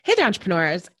there,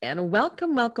 entrepreneurs, and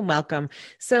welcome, welcome, welcome.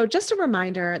 So just a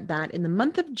reminder that in the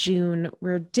month of June,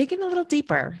 we're digging a little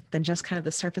deeper than just kind of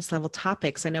the surface level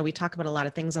topics. I know we talk about a lot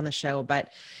of things on the show,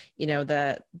 but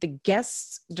the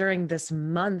guests during this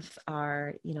month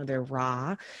are, they're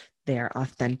raw, they're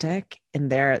authentic,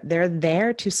 and they're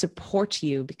there to support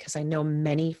you, because I know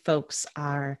many folks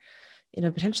are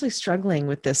potentially struggling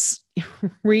with this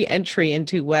re-entry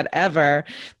into whatever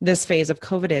this phase of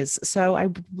COVID is. So I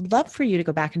would love for you to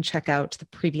go back and check out the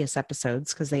previous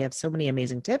episodes, because they have so many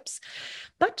amazing tips.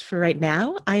 But for right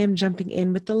now, I am jumping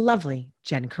in with the lovely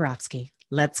Jen Karofsky.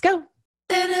 Let's go.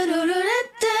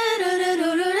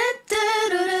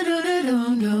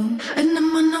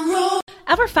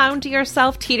 Ever found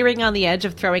yourself teetering on the edge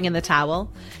of throwing in the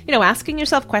towel? Asking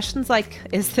yourself questions like,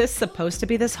 is this supposed to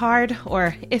be this hard?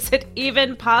 Or is it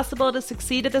even possible to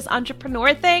succeed at this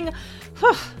entrepreneur thing?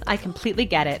 I completely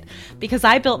get it, because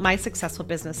I built my successful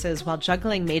businesses while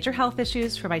juggling major health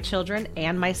issues for my children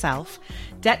and myself,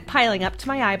 debt piling up to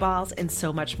my eyeballs, and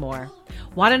so much more.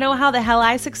 Want to know how the hell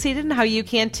I succeeded and how you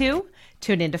can too?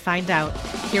 Tune in to find out.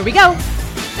 Here we go.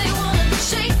 They want to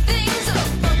shake things up.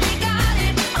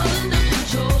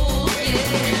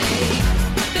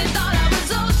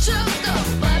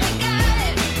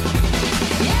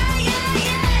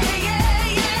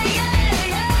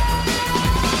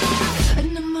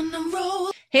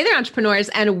 Hey there, entrepreneurs,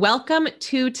 and welcome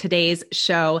to today's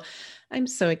show. I'm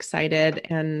so excited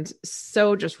and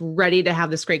so just ready to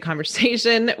have this great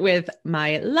conversation with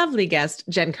my lovely guest,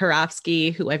 Jen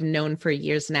Karofsky, who I've known for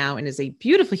years now and is a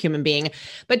beautiful human being.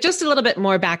 But just a little bit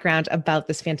more background about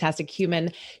this fantastic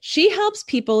human. She helps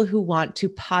people who want to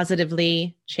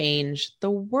positively change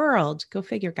the world. Go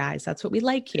figure, guys. That's what we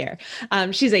like here.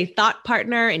 She's a thought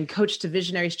partner and coach to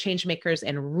visionaries, change makers,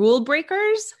 and rule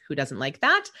breakers. Who doesn't like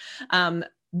that?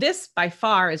 This by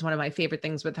far is one of my favorite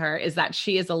things with her, is that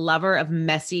she is a lover of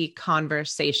messy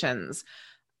conversations.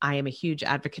 I am a huge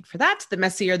advocate for that. The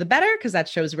messier, the better, because that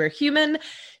shows we're human.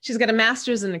 She's got a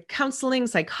master's in counseling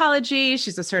psychology.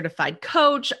 She's a certified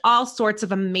coach, all sorts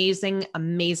of amazing,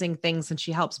 amazing things. And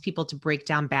she helps people to break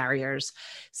down barriers.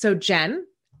 So Jen,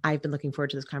 I've been looking forward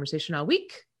to this conversation all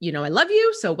week. I love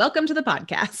you. So welcome to the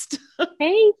podcast.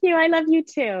 Thank you. I love you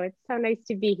too. It's so nice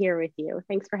to be here with you.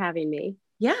 Thanks for having me.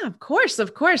 Yeah, of course.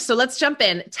 Of course. So let's jump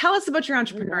in. Tell us about your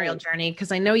entrepreneurial journey,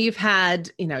 because I know you've had,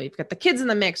 you've got the kids in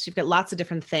the mix, you've got lots of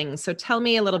different things. So tell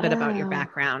me a little bit about your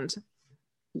background.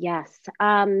 Yes.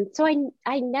 So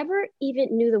I never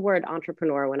even knew the word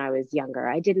entrepreneur when I was younger.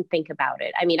 I didn't think about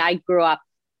it. I mean, I grew up,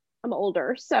 I'm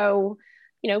older. So,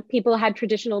 people had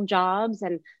traditional jobs,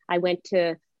 and I went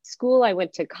to school, I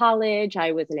went to college,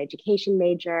 I was an education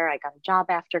major, I got a job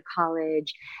after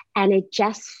college, and it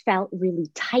just felt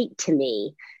really tight to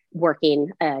me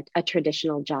working a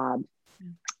traditional job.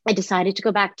 I decided to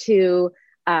go back to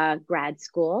grad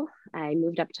school. I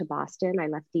moved up to Boston, I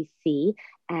left DC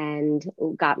and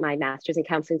got my master's in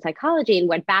counseling psychology and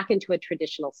went back into a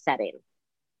traditional setting.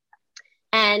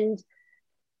 And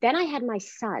then I had my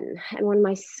son, and when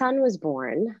my son was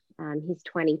born, he's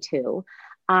 22,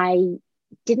 I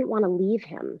didn't want to leave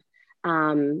him.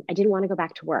 I didn't want to go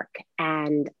back to work.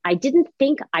 And I didn't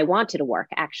think I wanted to work,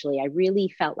 actually. I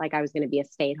really felt like I was going to be a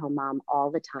stay-at-home mom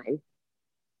all the time.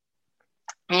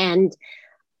 And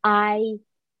I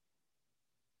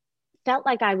felt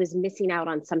like I was missing out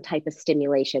on some type of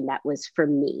stimulation that was for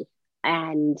me.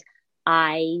 And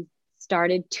I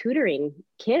started tutoring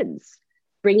kids,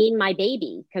 bringing my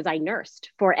baby, because I nursed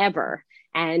forever.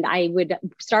 And I would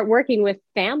start working with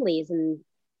families and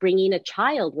bringing a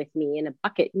child with me in a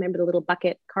bucket. Remember the little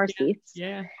bucket car seats?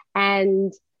 Yeah.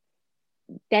 And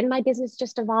then my business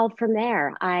just evolved from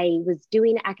there. I was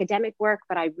doing academic work,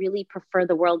 but I really prefer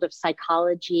the world of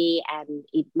psychology. And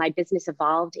my business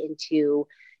evolved into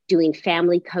doing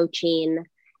family coaching.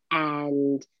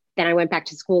 And then I went back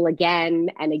to school again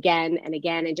and again and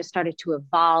again, and just started to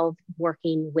evolve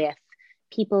working with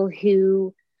people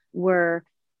who were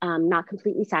not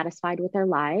completely satisfied with their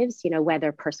lives,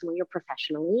 whether personally or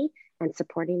professionally, and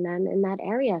supporting them in that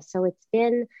area. So it's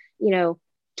been,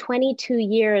 22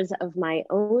 years of my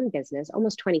own business,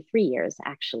 almost 23 years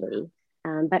actually,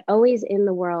 but always in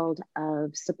the world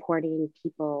of supporting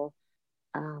people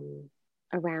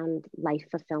around life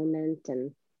fulfillment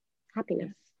and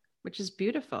happiness. Which is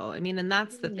beautiful. I mean, and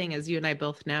that's the thing, as you and I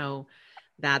both know,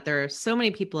 that there are so many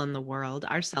people in the world,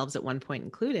 ourselves at one point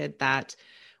included, that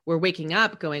we're waking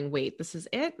up going, wait, this is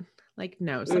it? Like,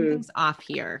 no, something's off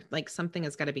here. Like something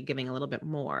has got to be giving a little bit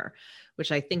more,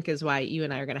 which I think is why you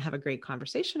and I are going to have a great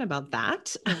conversation about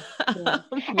that. Yeah.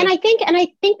 And I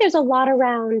think there's a lot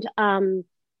around,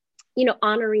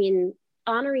 honoring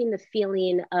the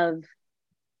feeling of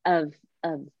of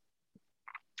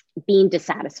being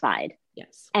dissatisfied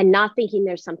Yes. and not thinking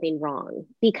there's something wrong,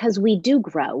 because we do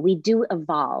grow, we do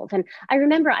evolve. And I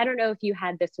remember, I don't know if you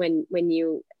had this when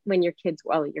your kids,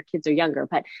 well, your kids are younger,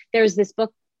 but there's this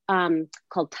book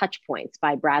called Touch Points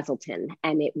by Brazelton.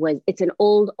 And it's an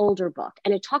older book.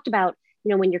 And it talked about,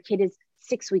 when your kid is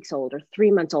 6 weeks old or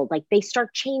 3 months old, like they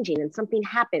start changing and something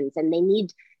happens and they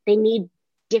need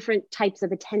different types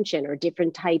of attention or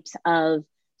different types of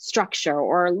structure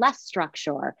or less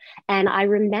structure. And I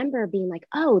remember being like,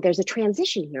 oh, there's a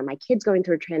transition here. My kid's going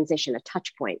through a transition, a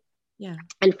touch point. Yeah.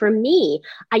 And for me,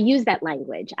 I use that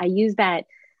language. I use that,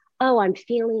 oh, I'm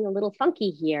feeling a little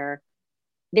funky here.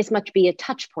 This must be a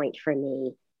touch point for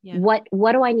me. Yeah. What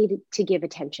do I need to give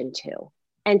attention to?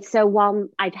 And so while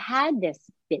I've had this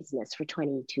business for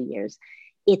 22 years,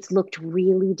 it's looked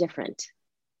really different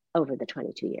over the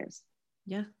 22 years.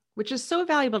 Yeah. Which is so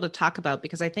valuable to talk about,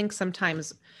 because I think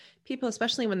sometimes people,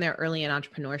 especially when they're early in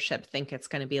entrepreneurship, think it's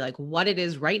going to be like what it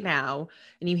is right now.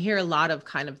 And you hear a lot of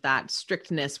kind of that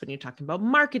strictness when you're talking about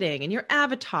marketing and your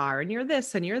avatar and you're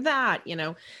this and you're that,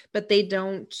 but they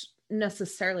don't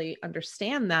necessarily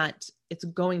understand that it's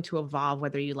going to evolve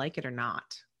whether you like it or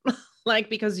not.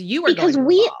 Because you are going to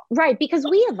evolve. Right, because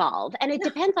we evolve, and it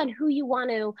depends on who you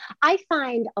want to. I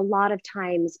find a lot of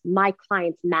times my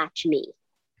clients match me.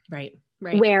 Right.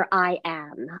 Where I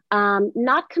am,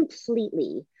 not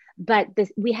completely, but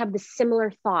we have the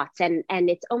similar thoughts, and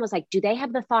it's almost like, do they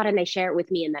have the thought and they share it with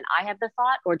me, and then I have the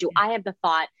thought, or do I have the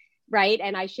thought, right,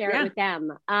 and I share it with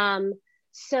them?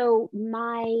 So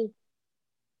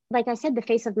like I said, the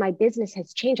face of my business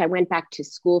has changed. I went back to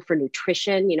school for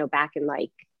nutrition, back in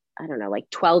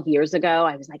 12 years ago.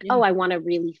 I was like, oh, I want to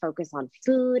really focus on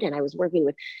food, and I was working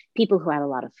with people who had a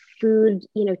lot of food,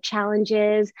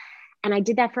 challenges. And I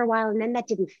did that for a while, and then that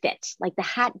didn't fit. Like the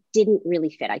hat didn't really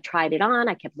fit. I tried it on,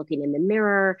 I kept looking in the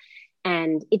mirror,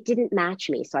 and it didn't match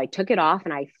me. So I took it off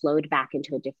and I flowed back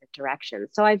into a different direction.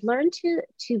 So I've learned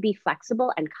to be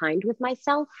flexible and kind with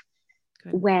myself.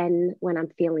 Good. when I'm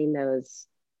feeling those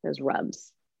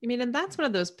rubs. I mean, and that's one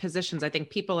of those positions I think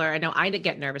people are, I know I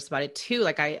get nervous about it too.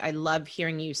 Like I love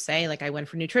hearing you say, like, I went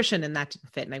for nutrition and that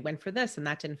didn't fit. And I went for this and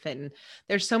that didn't fit. And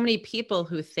there's so many people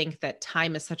who think that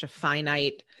time is such a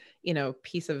finite,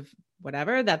 piece of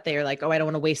whatever, that they're like, oh, I don't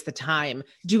want to waste the time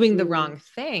doing the wrong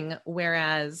thing.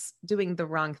 Whereas doing the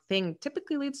wrong thing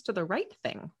typically leads to the right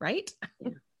thing, right?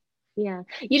 Yeah.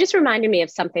 You just reminded me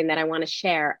of something that I want to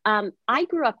share. I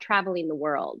grew up traveling the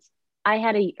world. I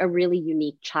had a really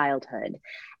unique childhood.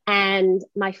 And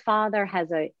my father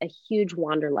has a huge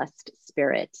wanderlust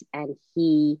spirit, and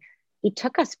he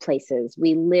took us places.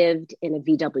 We lived in a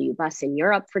VW bus in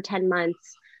Europe for 10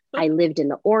 months. I lived in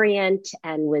the Orient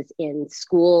and was in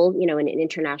school, in an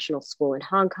international school in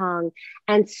Hong Kong.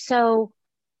 And so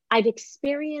I've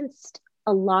experienced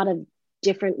a lot of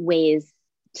different ways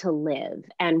to live,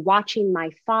 and watching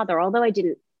my father, although I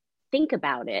didn't think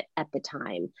about it at the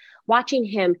time, watching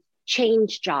him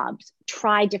change jobs,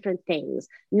 try different things,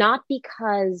 not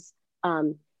because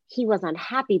he was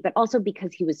unhappy, but also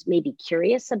because he was maybe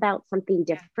curious about something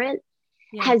different,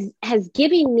 has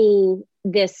given me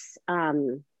this,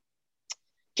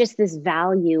 just this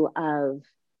value of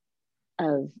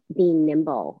being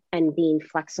nimble and being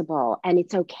flexible, and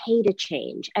it's okay to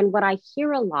change. And what I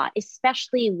hear a lot,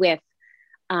 especially with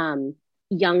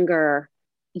younger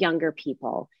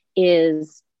people,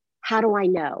 is how do I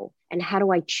know? And how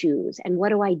do I choose? And what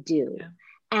do I do? Yeah.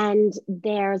 And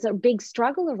there's a big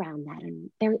struggle around that.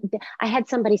 And I had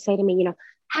somebody say to me,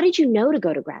 how did you know to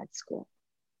go to grad school?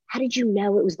 How did you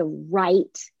know it was the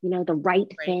right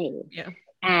thing? Yeah.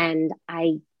 And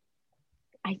I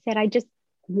said, I just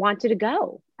wanted to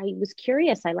go. I was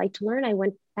curious. I like to learn. I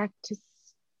went back to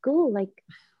school.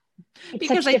 It's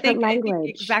because such different language. I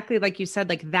think exactly like you said,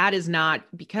 that is not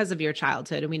because of your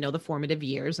childhood. And we know the formative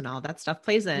years and all that stuff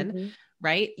plays in,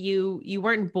 right? You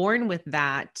weren't born with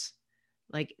that,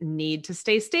 need to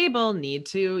stay stable, need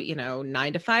to,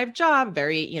 9-to-5 job,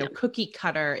 very, cookie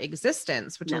cutter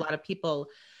existence, which a lot of people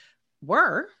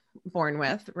were born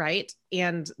with. Right.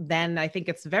 And then I think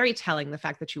it's very telling the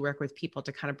fact that you work with people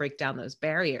to kind of break down those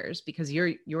barriers, because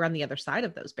you're on the other side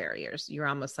of those barriers. You're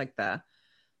almost like the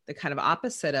kind of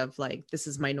opposite of this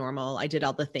is my normal. I did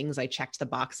all the things, I checked the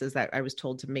boxes that I was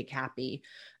told to make happy.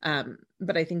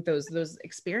 But I think those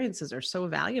experiences are so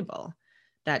valuable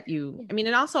that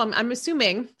and also I'm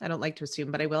assuming, I don't like to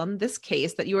assume, but I will in this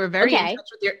case, that you were very in touch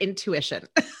with your intuition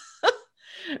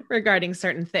regarding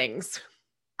certain things.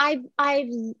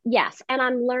 Yes. And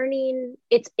I'm learning,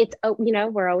 it's,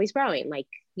 we're always growing,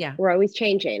 we're always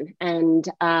changing. And,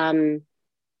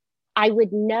 I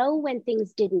would know when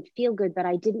things didn't feel good, but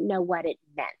I didn't know what it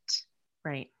meant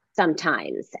Right.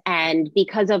 sometimes. And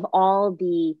because of all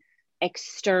the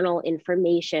external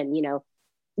information,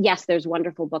 yes, there's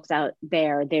wonderful books out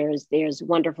there. There's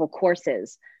wonderful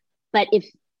courses. But if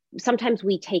sometimes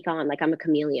we take on, like I'm a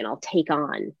chameleon, I'll take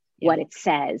on what it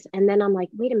says. And then I'm like,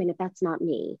 wait a minute, that's not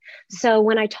me. So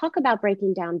when I talk about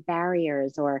breaking down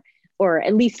barriers or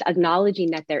at least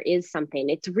acknowledging that there is something,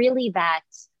 it's really that,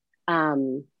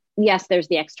 yes, there's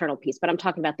the external piece, but I'm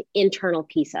talking about the internal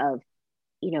piece of,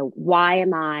 why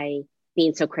am I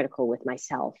being so critical with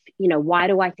myself? Why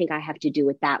do I think I have to do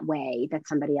it that way that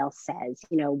somebody else says?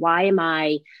 Why am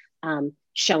I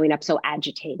showing up so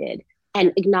agitated?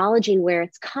 And acknowledging where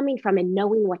it's coming from and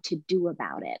knowing what to do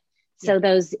about it. So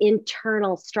those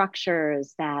internal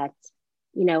structures that,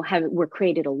 were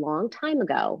created a long time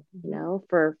ago,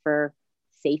 for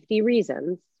safety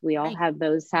reasons, we all have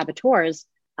those saboteurs.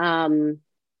 How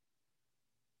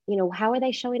are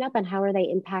they showing up and how are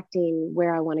they impacting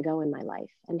where I want to go in my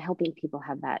life, and helping people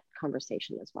have that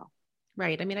conversation as well.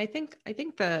 Right. I mean, I think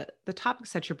the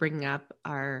topics that you're bringing up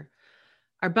are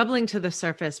bubbling to the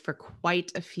surface for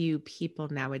quite a few people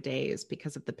nowadays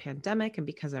because of the pandemic and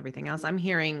because of everything else. I'm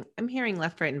hearing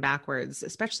left, right, and backwards,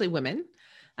 especially women,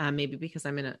 maybe because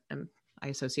I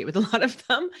associate with a lot of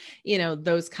them,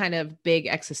 those kind of big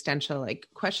existential like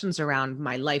questions around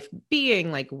my life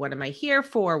being, like, what am I here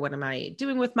for? What am I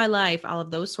doing with my life? All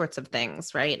of those sorts of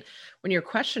things, right? When you're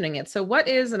questioning it. So what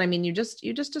is, and I mean, you just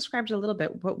described it a little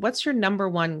bit, what's your number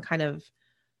one kind of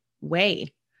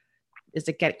way? Is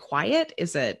it get quiet?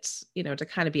 Is it, to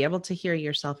kind of be able to hear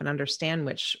yourself and understand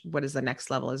what is the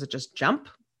next level? Is it just jump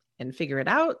and figure it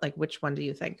out? Like, which one do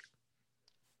you think?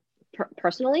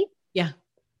 Personally?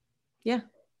 Yeah.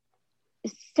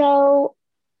 So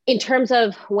in terms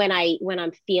of when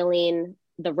I'm feeling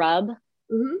the rub,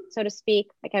 so to speak,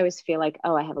 like I always feel like,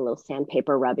 oh, I have a little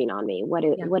sandpaper rubbing on me.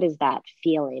 What is that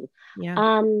feeling?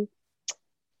 Yeah.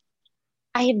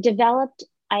 I have developed,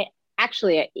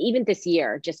 actually, even this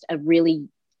year, just a really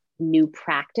new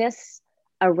practice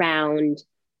around,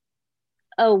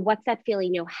 oh, what's that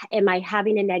feeling? Am I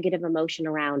having a negative emotion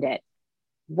around it?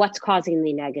 What's causing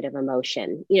the negative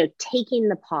emotion? Taking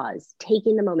the pause,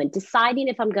 taking the moment, deciding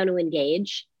if I'm going to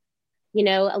engage.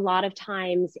 A lot of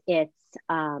times it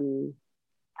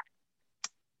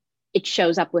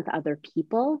shows up with other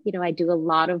people. I do a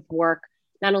lot of work,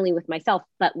 not only with myself,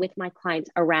 but with my clients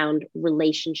around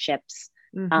relationships,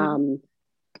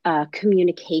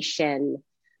 communication,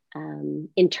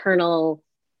 internal,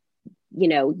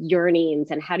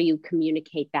 yearnings, and how do you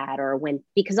communicate that? Or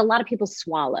because a lot of people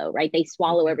swallow, right? They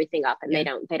swallow everything up and they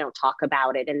don't talk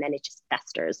about it. And then it just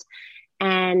festers.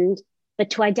 But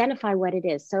to identify what it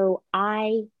is. So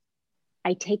I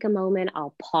take a moment,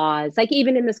 I'll pause. Like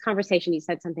even in this conversation, you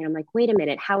said something, I'm like, wait a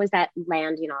minute, how is that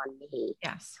landing on me?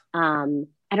 Yes.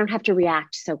 I don't have to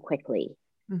react so quickly.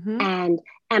 And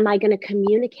am I going to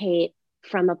communicate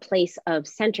from a place of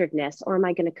centeredness, or am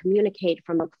I going to communicate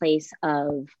from a place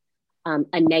of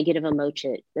a negative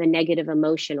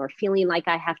emotion, or feeling like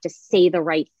I have to say the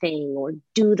right thing or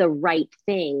do the right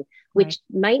thing, which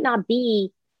might not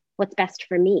be what's best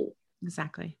for me.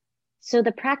 Exactly. So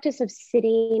the practice of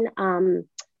sitting,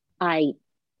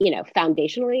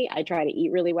 foundationally, I try to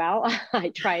eat really well. I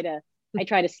try to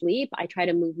sleep. I try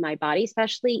to move my body,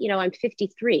 especially, I'm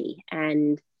 53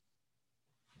 and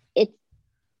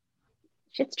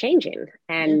shit's changing.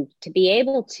 And to be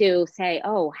able to say,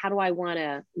 oh, how do I want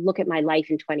to look at my life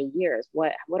in 20 years?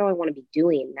 What do I want to be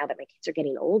doing now that my kids are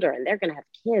getting older and they're going to have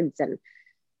kids? And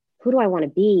who do I want to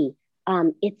be?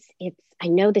 I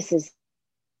know this is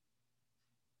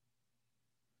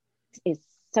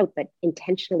so, but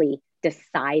intentionally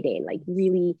deciding, like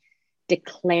really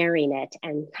declaring it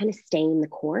and kind of staying the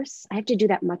course. I have to do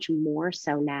that much more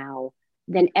so now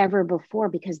than ever before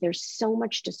because there's so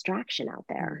much distraction out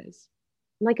there. I'm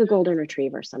like a golden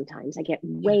retriever sometimes. I get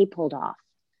way pulled off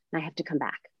and I have to come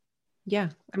back. Yeah.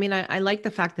 I mean, I like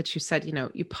the fact that you said,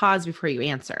 you pause before you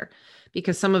answer,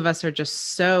 because some of us are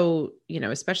just so,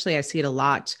 especially I see it a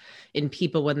lot in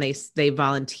people when they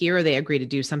volunteer, or they agree to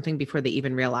do something before they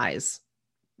even realize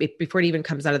it, before it even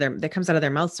comes out of their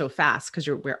mouth so fast. Cause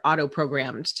we're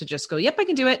auto-programmed to just go, yep, I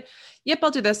can do it. Yep,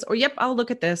 I'll do this. Or yep, I'll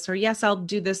look at this. Or yes, I'll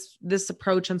do this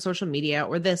approach on social media,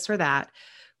 or this or that,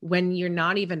 when you're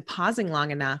not even pausing long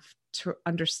enough to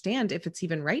understand if it's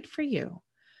even right for you.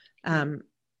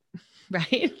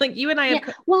 Right? Like you and I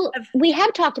we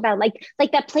have talked about like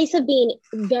that place of being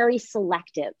very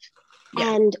selective.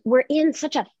 And we're in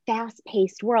such a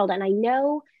fast-paced world. And I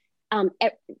know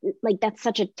like that's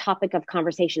such a topic of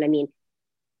conversation. I mean,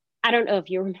 I don't know if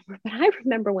you remember, but I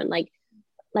remember when like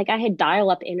like I had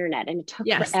dial-up internet and it took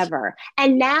Yes. forever.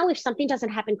 And now if something doesn't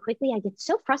happen quickly, I get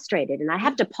so frustrated and I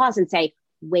have to pause and say,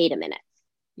 wait a minute,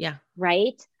 Yeah.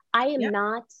 right? I am Yeah.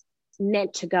 not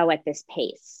meant to go at this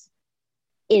pace.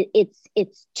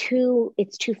 It's too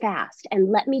fast. And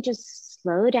let me just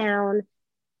slow down.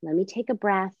 Let me take a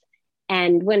breath.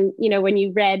 And when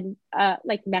you read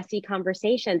like messy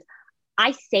conversations,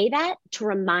 I say that to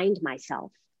remind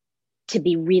myself to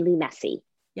be really messy.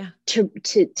 Yeah. To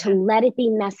let it be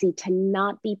messy, to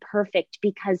not be perfect,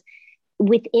 because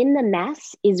within the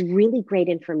mess is really great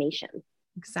information.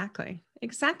 Exactly.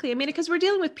 Exactly. I mean, because we're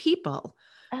dealing with people,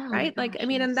 Oh right? my Like, gosh, I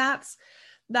mean, yes. and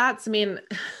that's, I mean,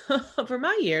 over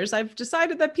my years, I've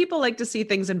decided that people like to see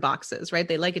things in boxes, right?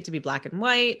 They like it to be black and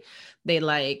white. They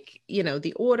like,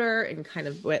 the order and kind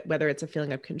of whether it's a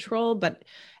feeling of control, but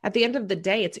at the end of the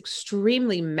day, it's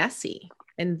extremely messy.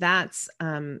 And that's,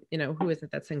 who is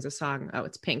it that sings a song? Oh,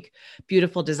 it's Pink.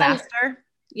 Beautiful Disaster.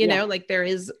 Yes, Like there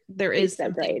is it's so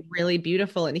something great. really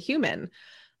beautiful and human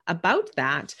about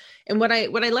that. And what I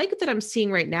like that I'm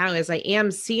seeing right now is I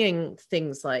am seeing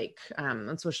things like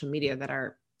on social media that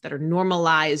are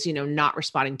normalize, not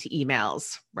responding to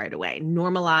emails right away,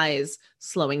 normalize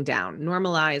slowing down,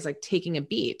 normalize like taking a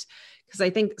beat. Because I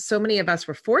think so many of us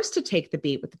were forced to take the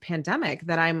beat with the pandemic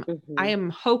that I Mm-hmm. am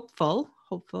hopeful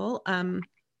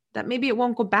that maybe it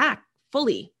won't go back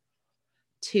fully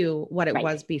to what it Right.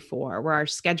 was before, where our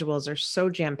schedules are so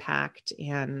jam-packed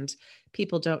and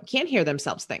people can't hear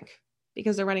themselves think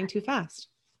because they're running too fast.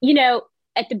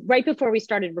 Right before we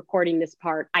started recording this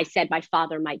part, I said my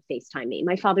father might FaceTime me.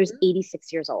 My father's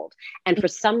 86 years old. And for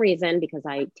some reason, because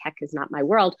tech is not my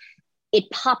world, it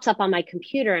pops up on my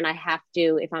computer and I have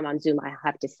to, if I'm on Zoom, I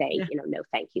have to say, no,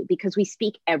 thank you, because we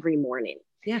speak every morning.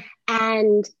 Yeah.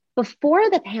 And before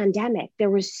the pandemic, there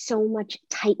was so much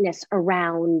tightness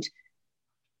around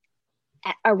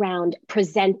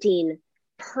presenting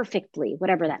perfectly,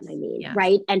 whatever that may mean, Yes.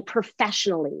 right? And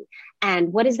professionally.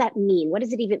 And what does that mean? What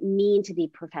does it even mean to be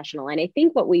professional? And I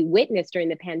think what we witnessed during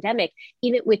the pandemic,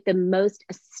 even with the most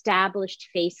established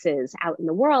faces out in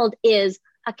the world, is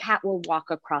a cat will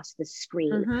walk across the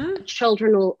screen. Mm-hmm. A child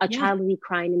will be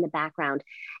crying in the background.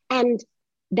 And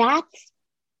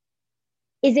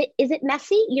is it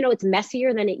messy? It's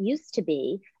messier than it used to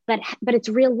be, but it's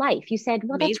real life. You said,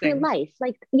 well, Amazing. that's real life.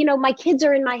 Like, my kids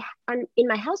are in my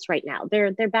house right now.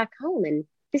 They're back home and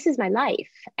this is my life.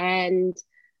 And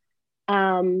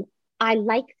I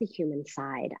like the human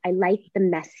side. I like the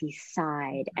messy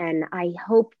side. And I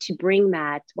hope to bring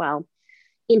that,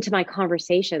 into my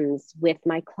conversations with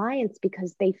my clients,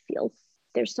 because they feel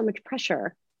there's so much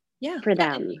pressure for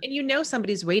them. And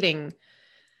somebody's waiting.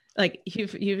 Like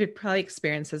you've probably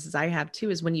experienced this as I have too,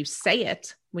 is when you say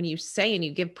and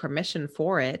you give permission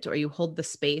for it, or you hold the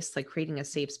space, like creating a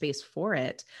safe space for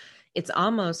it, it's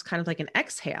almost kind of like an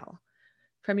exhale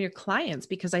from your clients.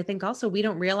 Because I think also we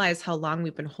don't realize how long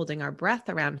we've been holding our breath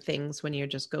around things when you're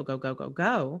just go, go, go, go,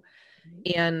 go.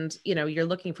 And, you're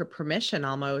looking for permission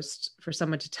almost for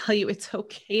someone to tell you it's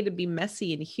okay to be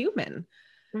messy and human,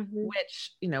 Mm-hmm.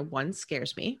 which, one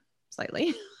scares me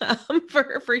slightly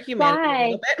for humanity a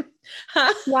little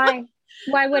bit. Why?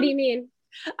 What do you mean?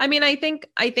 I mean, I think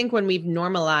when we've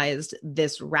normalized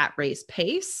this rat race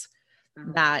pace,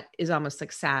 that is almost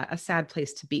like a sad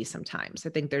place to be sometimes.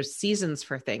 I think there's seasons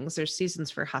for things, there's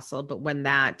seasons for hustle, but when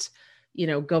that,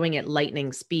 going at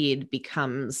lightning speed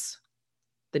becomes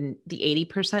the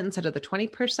 80% instead of the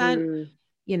 20%,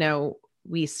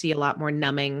 we see a lot more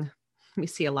numbing. We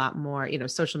see a lot more,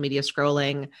 social media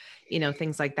scrolling,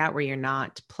 things like that, where you're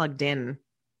not plugged in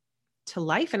to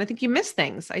life. And I think you miss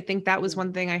things. I think that was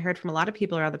one thing I heard from a lot of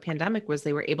people around the pandemic, was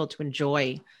they were able to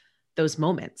enjoy those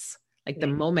moments, like the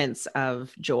moments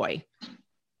of joy.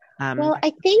 Well,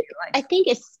 I think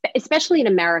especially in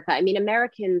America, I mean,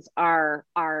 Americans are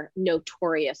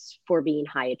notorious for being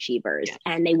high achievers,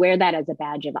 and they wear that as a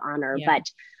badge of honor. Yeah.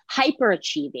 But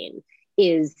hyperachieving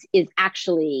is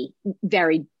actually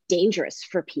very dangerous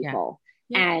for people.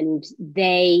 Yeah. And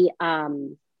they,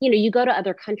 you go to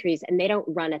other countries and they don't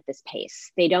run at this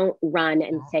pace. They don't run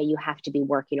and say you have to be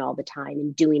working all the time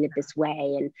and doing it this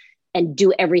way and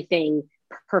do everything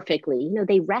perfectly.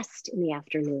 They rest in the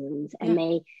afternoons and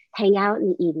they hang out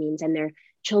in the evenings, and their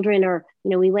children are,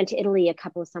 we went to Italy a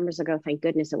couple of summers ago. Thank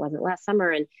goodness it wasn't last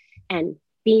summer. And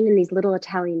being in these little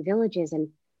Italian villages, and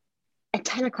at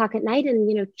 10 o'clock at night,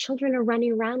 and, children are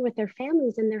running around with their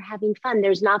families and they're having fun.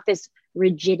 There's not this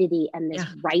rigidity and this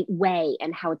right way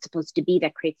and how it's supposed to be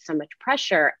that creates so much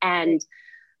pressure. And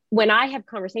when I have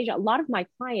conversation, a lot of my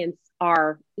clients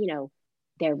are,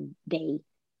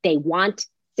 they want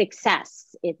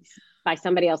success. It's by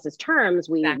somebody else's terms.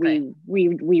 Exactly. We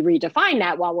redefine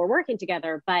that while we're working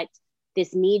together, but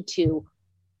this need to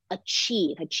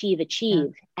achieve. Yeah.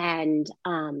 And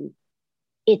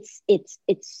it's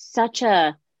such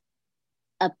a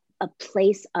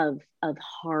place of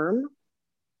harm,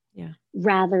 Yeah.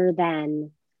 rather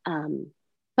than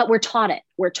but we're taught it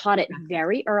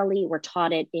very early. We're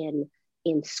taught it in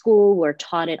school. We're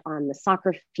taught it on the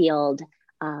soccer field.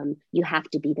 You have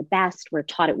to be the best. We're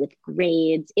taught it with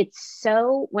grades. It's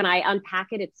so, when I unpack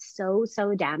it, it's so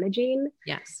damaging.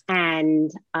 Yes.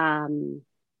 And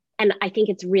I think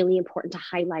it's really important to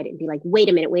highlight it and be like, wait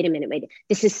a minute.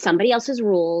 This is somebody else's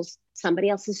rules, somebody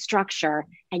else's structure,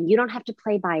 and you don't have to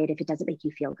play by it if it doesn't make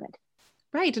you feel good.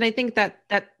 Right. And I think that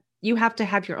you have to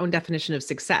have your own definition of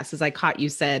success. As I caught you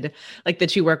said, like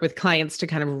that you work with clients to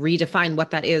kind of redefine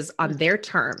what that is on their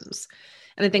terms.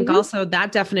 And I think also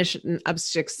that definition of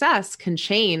success can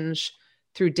change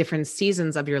through different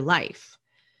seasons of your life,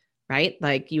 right?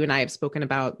 Like you and I have spoken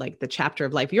about like the chapter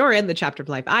of life you're in, the chapter of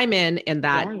life I'm in, and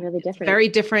that really different. Very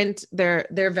different. They're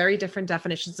very different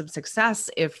definitions of success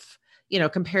if,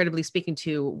 comparatively speaking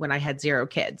to when I had 0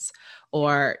 kids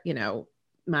or,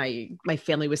 my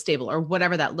family was stable or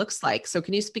whatever that looks like. So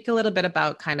can you speak a little bit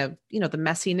about kind of, the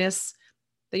messiness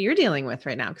that you're dealing with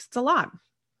right now? Because it's a lot.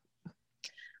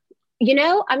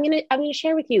 I'm gonna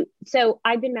share with you. So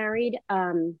I've been married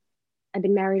a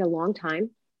long time,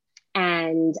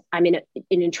 and I'm in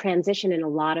a transition in a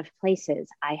lot of places.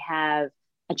 I have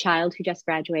a child who just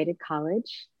graduated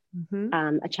college,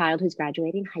 a child who's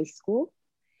graduating high school.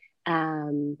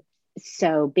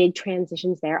 So big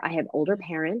transitions there. I have older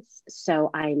parents, so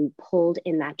I'm pulled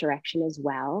in that direction as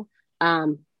well.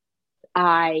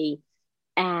 I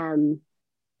am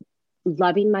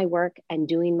loving my work and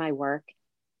doing my work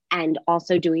and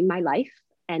also doing my life.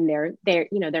 And they're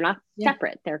not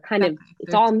separate. They're kind of,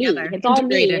 it's all me. It's all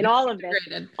me in all of this,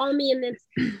 all me in this.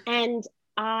 And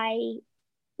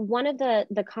one of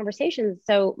the conversations,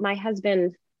 so my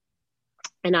husband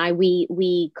and I,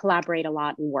 we collaborate a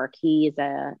lot in work. He is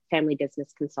a family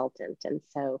business consultant. And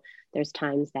so there's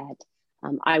times that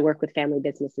I work with family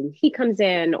business and he comes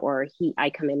in, or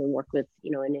I come in and work with,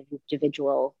 an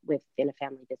individual within a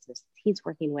family business he's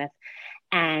working with.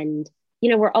 And,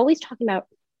 we're always talking about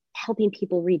helping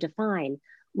people redefine.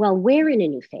 Well, we're in a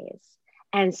new phase.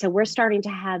 And so we're starting to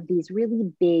have these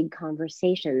really big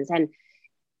conversations, and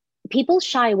people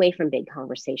shy away from big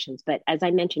conversations. But as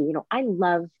I mentioned, I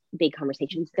love big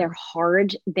conversations. They're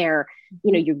hard. They're,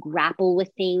 you grapple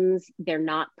with things. They're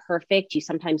not perfect. You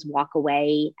sometimes walk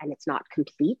away and it's not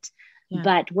complete,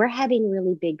 but we're having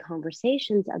really big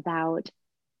conversations about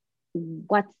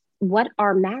what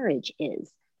our marriage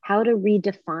is, how to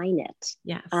redefine it.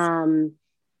 Yes.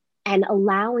 And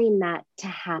allowing that to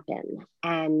happen,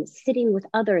 and sitting with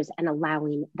others and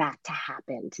allowing that to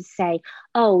happen, to say,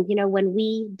 oh, when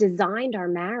we designed our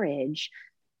marriage,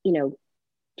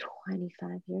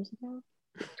 25 years ago,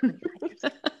 25 years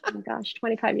ago. Oh my gosh,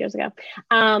 25 years ago.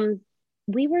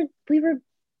 We were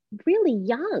really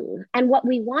young, and what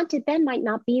we wanted then might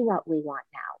not be what we want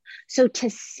now. So to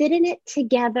sit in it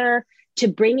together, to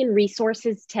bring in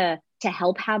resources to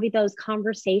help have those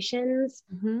conversations,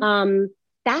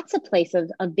 that's a place of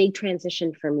big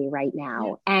transition for me right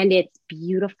now. Yeah. And it's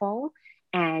beautiful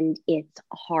and it's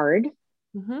hard.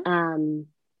 But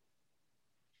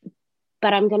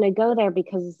I'm going to go there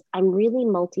because I'm really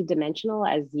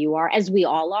multidimensional, as you are, as we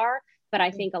all are. But I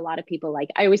think a lot of people,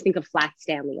 I always think of Flat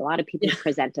Stanley. A lot of people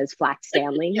present as Flat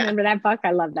Stanley. Remember that book?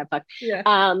 I love that book. Yeah.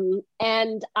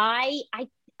 And I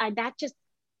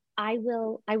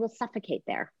will suffocate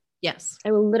there. Yes.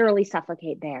 I will literally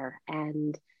suffocate there.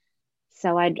 And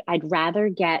so I'd rather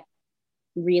get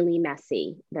really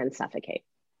messy than suffocate.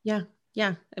 Yeah.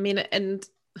 Yeah. I mean, and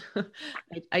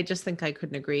I just think I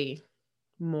couldn't agree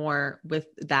more with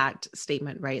that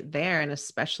statement right there. And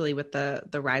especially with the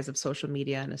rise of social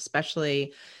media, and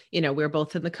especially, we're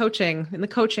both in the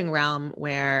coaching realm,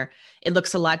 where it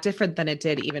looks a lot different than it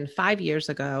did even 5 years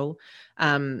ago.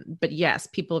 But yes,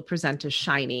 people present as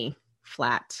shiny,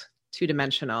 flat,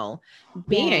 two-dimensional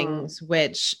beings,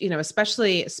 which,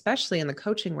 especially in the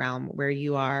coaching realm, where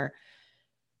you have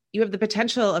the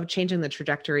potential of changing the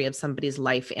trajectory of somebody's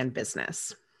life and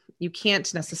business. You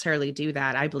can't necessarily do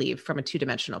that, I believe, from a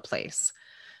two-dimensional place,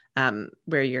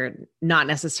 where you're not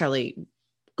necessarily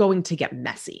going to get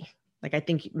messy. I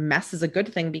think mess is a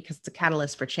good thing because it's a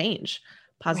catalyst for change,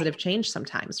 positive change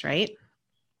sometimes, right?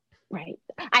 Right.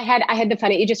 I had the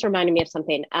funny, you just reminded me of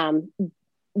something.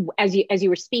 as you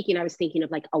were speaking, I was thinking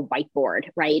of like a whiteboard,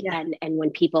 right? Yeah. And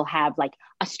when people have like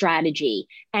a strategy,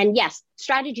 and yes,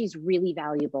 strategy is really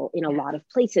valuable in a lot of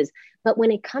places, but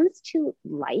when it comes to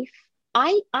life,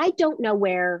 I don't know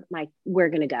where we're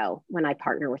going to go when I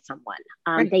partner with someone.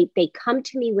 Right. They come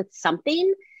to me with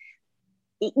something.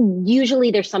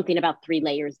 Usually there's something about 3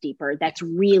 layers deeper. That's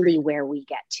really where we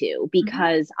get to,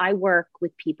 because I work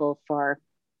with people for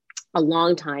a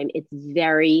long time. It's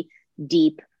very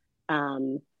deep,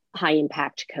 high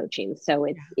impact coaching. So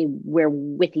we're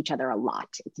with each other a lot.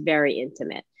 It's very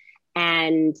intimate.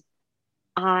 And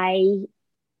I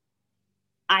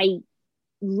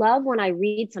love when I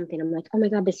read something, I'm like, oh my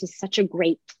God, this is such a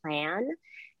great plan.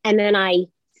 And then I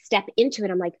step into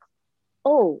it. I'm like,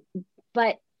 oh,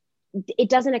 but it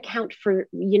doesn't account for,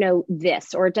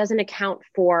 this, or it doesn't account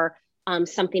for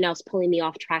something else pulling me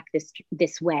off track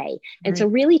this way. And so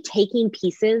really taking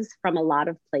pieces from a lot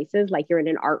of places, like you're in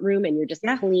an art room and you're just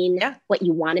pulling what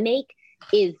you want to make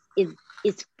is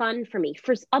fun for me.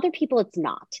 For other people, it's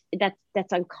not.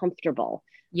 That's uncomfortable.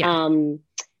 Yeah.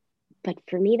 But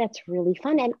for me, that's really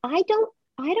fun. And I don't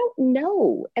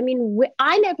know. I mean,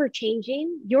 I'm ever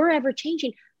changing, you're ever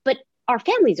changing, but our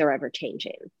families are ever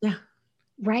changing. Yeah.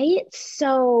 Right.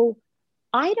 So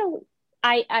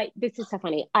this is so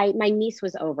funny. My niece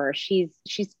was over. She's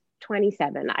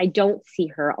 27. I don't see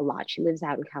her a lot. She lives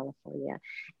out in California,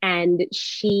 and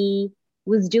she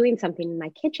was doing something in my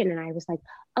kitchen. And I was like,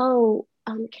 oh,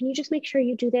 can you just make sure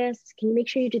you do this? Can you make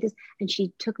sure you do this? And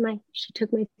she took my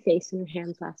face in her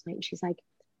hands last night. And she's like,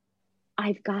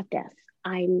 I've got this.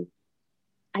 I'm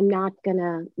not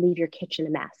gonna leave your kitchen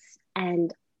a mess.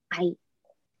 And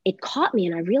it caught me,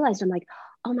 and I realized, I'm like,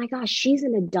 oh my gosh, she's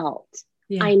an adult.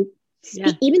 Yeah.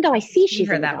 Even though I see she's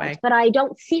her an that adult, way, but I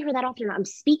don't see her that often. I'm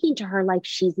speaking to her like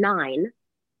she's 9,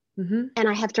 and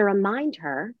I have to remind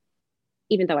her,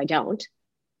 even though I don't.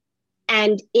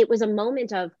 And it was a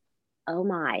moment of, oh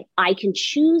my, I can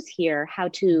choose here how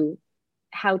to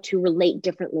relate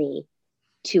differently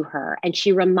to her. And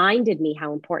she reminded me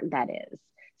how important that is.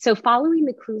 So following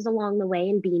the clues along the way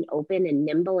and being open and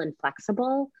nimble and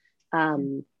flexible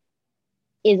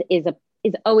is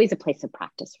always a place of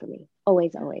practice for me.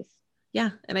 Always.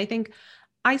 Yeah. And I think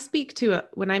I speak to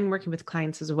when I'm working with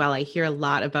clients as well, I hear a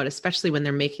lot about, especially when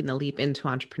they're making the leap into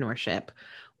entrepreneurship,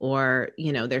 or,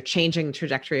 they're changing the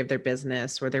trajectory of their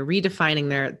business, or they're redefining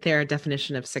their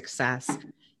definition of success.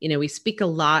 We speak a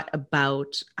lot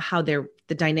about how the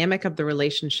dynamic of the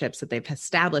relationships that they've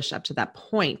established up to that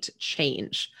point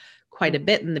change quite a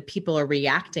bit. And the people are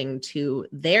reacting to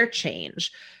their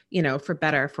change, for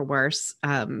better, for worse,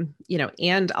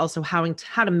 and also how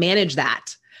to manage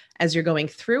that as you're going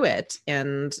through it.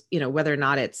 And, whether or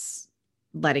not it's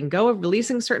letting go of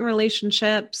releasing certain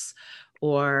relationships,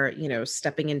 or,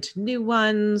 stepping into new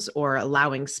ones, or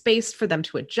allowing space for them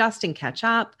to adjust and catch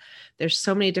up. There's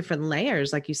so many different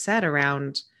layers, like you said,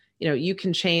 around, you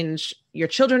can change, your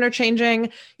children are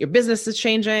changing, your business is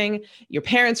changing, your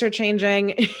parents are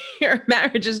changing, your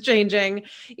marriage is changing,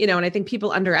 and I think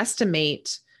people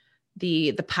underestimate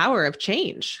the power of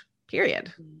change,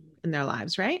 in their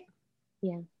lives, right?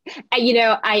 Yeah.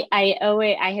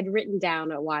 I had written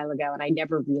down a while ago, and I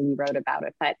never really wrote about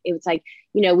it, but it was like,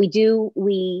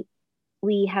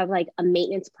 we have like a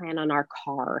maintenance plan on our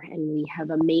car, and we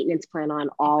have a maintenance plan on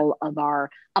all of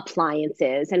our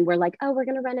appliances. And we're like, oh, we're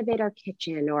going to renovate our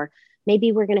kitchen, or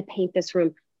maybe we're going to paint this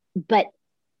room. But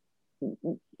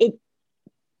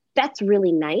that's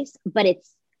really nice, but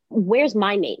where's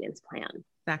my maintenance plan?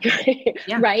 Exactly.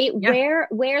 Yeah. Right. Yeah.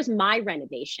 Where's my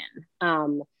renovation?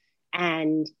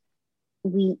 And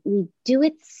we do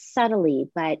it subtly,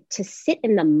 but to sit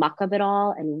in the muck of it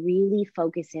all and really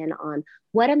focus in on,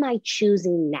 what am I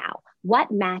choosing now?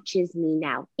 What matches me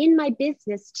now in my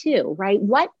business too, right?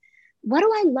 What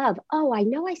do I love? Oh, I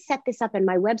know I set this up and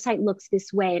my website looks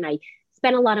this way, and I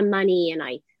spent a lot of money, and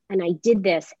I did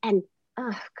this, and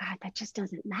oh God, that just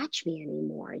doesn't match me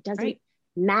anymore. It doesn't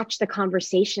match the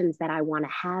conversations that I want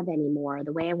to have anymore,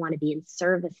 the way I want to be in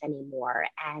service anymore.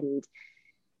 And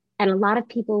a lot of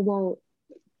people won't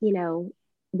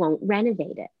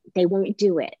renovate it. They won't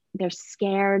do it. They're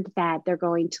scared that they're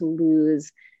going to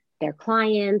lose their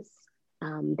clients,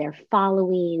 their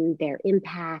following, their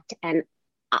impact. And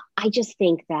I just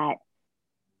think that,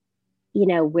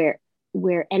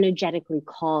 we're energetically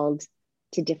called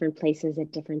to different places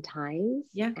at different times.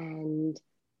 Yeah. And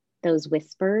those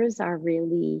whispers are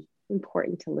really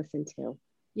important to listen to.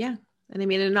 Yeah. And I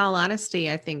mean, in all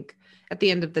honesty, I think at the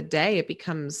end of the day, it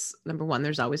becomes number one,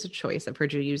 there's always a choice. I've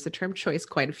heard you use the term choice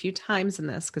quite a few times in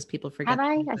this because people forget. Have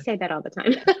I? I say that all the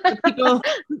time.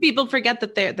 people forget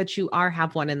that you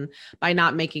have one, and by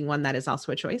not making one, that is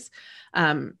also a choice.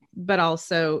 But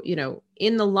also,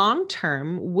 in the long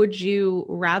term, would you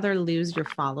rather lose your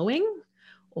following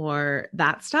or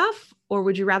that stuff, or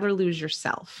would you rather lose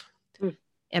yourself?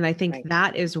 And I think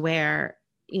that is where,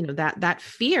 that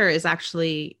fear is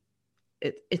actually,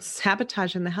 it's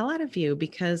sabotaging the hell out of you,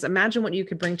 because imagine what you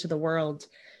could bring to the world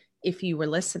if you were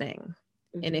listening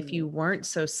and if you weren't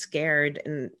so scared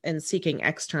and seeking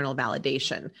external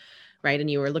validation, right? And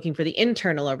you were looking for the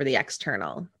internal over the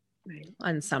external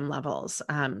on some levels,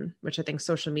 which I think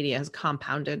social media has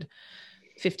compounded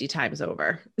 50 times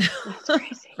over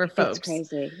for folks. That's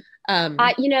crazy.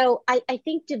 I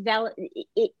think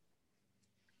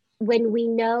when we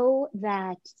know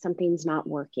that something's not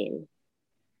working,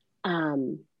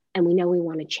 and we know we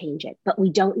want to change it, but we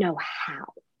don't know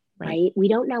how, right? We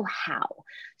don't know how.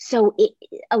 So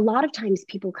a lot of times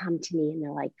people come to me and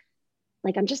they're like,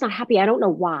 I'm just not happy. I don't know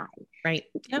why. Right.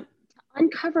 Yep. To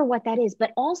uncover what that is,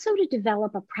 but also to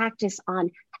develop a practice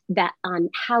on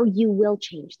how you will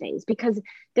change things, because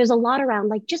there's a lot around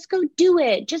like, just go do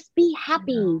it. Just be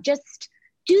happy. Just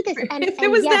do this. And if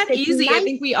it was that easy, nice. I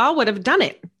think we all would have done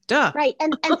it. Duh. Right.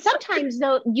 And sometimes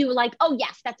though you like, oh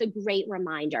yes, that's a great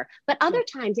reminder. But other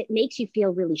times it makes you feel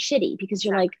really shitty because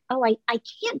you're like, oh, I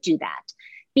can't do that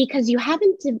because you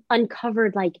haven't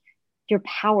uncovered like your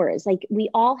powers. Like we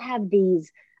all have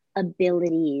these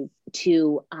abilities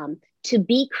to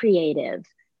be creative,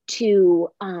 to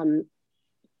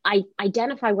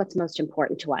identify what's most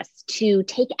important to us, to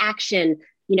take action,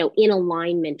 in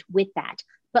alignment with that.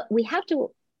 But we have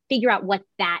to figure out what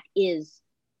that is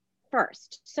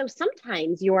first. So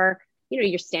sometimes you're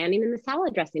standing in the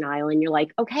salad dressing aisle and you're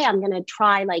like, okay, I'm going to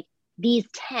try like these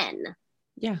 10.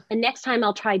 Yeah. And next time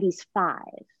I'll try these 5.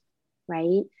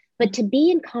 Right. But to be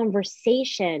in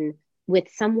conversation with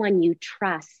someone you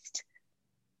trust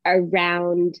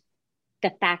around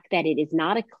the fact that it is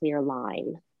not a clear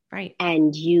line. Right.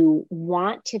 And you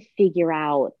want to figure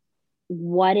out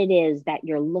what it is that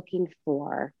you're looking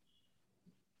for.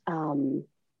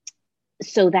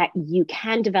 So that you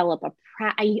can develop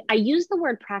I use the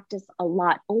word practice a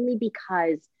lot only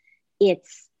because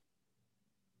it's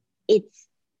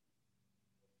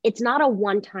not a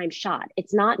one-time shot.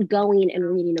 It's not going and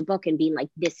reading a book and being like,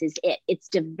 this is it. It's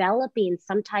developing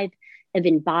some type of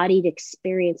embodied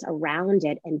experience around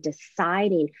it and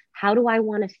deciding, how do I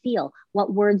want to feel?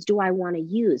 What words do I want to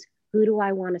use? Who do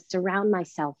I want to surround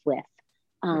myself with?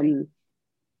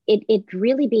 It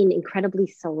really being incredibly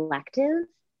selective.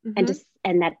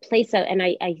 And that place of, and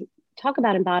I talk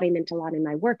about embodiment a lot in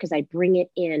my work because I bring it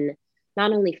in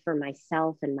not only for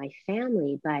myself and my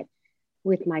family, but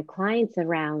with my clients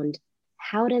around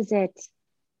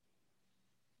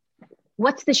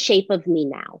what's the shape of me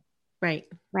now? Right.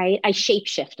 I shape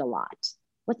shift a lot.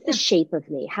 What's the shape of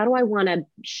me? How do I want to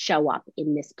show up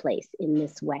in this place, in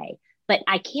this way? But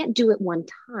I can't do it one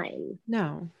time.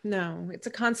 No, it's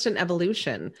a constant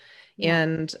evolution. Yeah.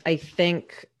 And I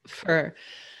think for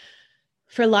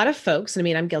a lot of folks, I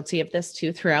mean, I'm guilty of this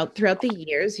too, throughout the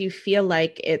years, you feel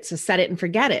like it's a set it and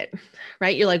forget it,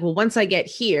 right? You're like, well, once I get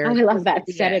here, I love that,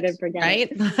 set it and forget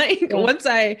it. Like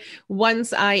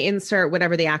once I insert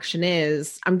whatever the action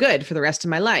is, I'm good for the rest of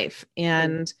my life.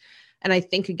 And I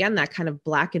think again, that kind of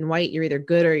black and white, you're either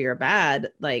good or you're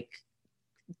bad, like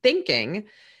thinking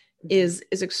is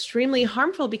extremely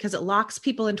harmful because it locks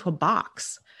people into a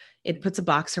box. It puts a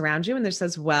box around you and there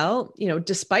says, well,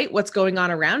 despite what's going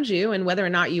on around you and whether or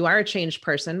not you are a changed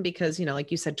person, because, like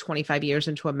you said, 25 years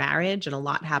into a marriage and a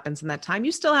lot happens in that time,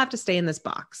 you still have to stay in this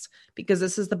box because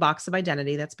this is the box of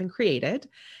identity that's been created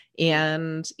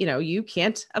and, you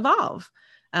can't evolve,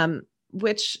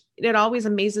 which it always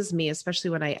amazes me,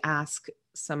 especially when I ask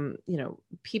some,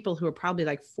 people who are probably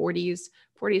like 40s,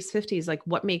 50s, like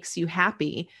what makes you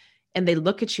happy? And they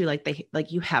look at you like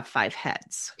you have 5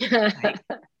 heads. Right?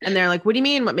 And they're like, what do you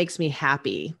mean? What makes me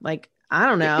happy? Like, I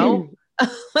don't know. And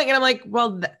I'm like,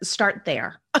 well, start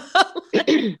there.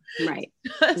 Right.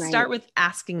 Start with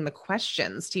asking the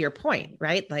questions to your point,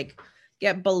 right? Like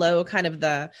get below kind of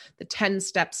the 10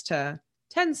 steps to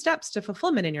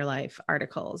fulfillment in your life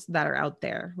articles that are out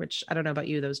there, which I don't know about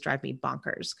you, those drive me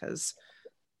bonkers because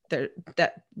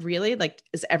that really like,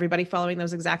 is everybody following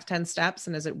those exact 10 steps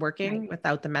and is it working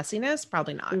without the messiness?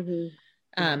 Probably not.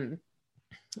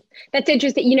 That's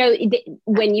interesting.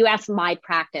 When you ask my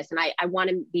practice, and I want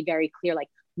to be very clear, like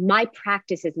my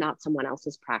practice is not someone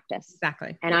else's practice.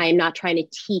 Exactly. And I am not trying to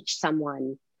teach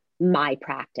someone my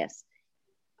practice.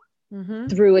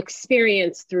 through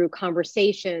experience, through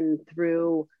conversation,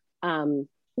 through,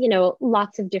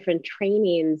 lots of different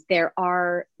trainings. There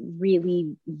are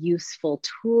really useful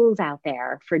tools out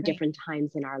there for different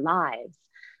times in our lives.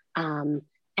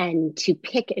 And to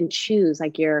pick and choose,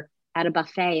 like you're at a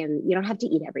buffet and you don't have to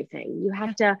eat everything. You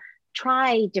have to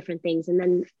try different things and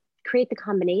then create the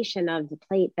combination of the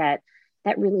plate that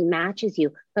really matches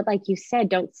you. But like you said,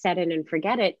 don't set it and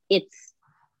forget it. It's,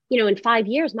 in 5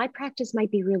 years, my practice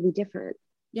might be really different.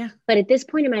 Yeah. But at this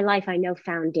point in my life, I know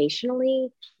foundationally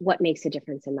what makes a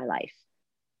difference in my life.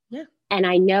 Yeah. And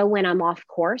I know when I'm off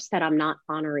course that I'm not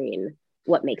honoring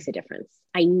what makes a difference.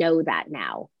 I know that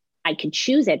now. I could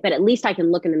choose it, but at least I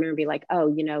can look in the mirror and be like,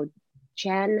 oh,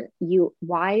 Jen,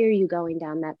 why are you going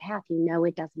down that path?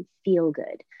 It doesn't feel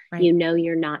good. Right.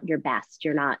 You're not your best.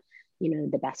 You're not,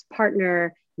 the best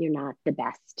partner. You're not the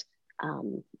best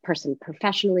person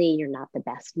professionally. You're not the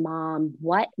best mom.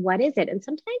 What is it? And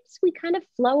sometimes we kind of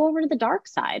flow over to the dark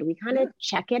side. We kind of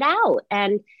check it out,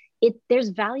 and there's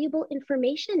valuable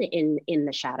information in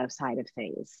the shadow side of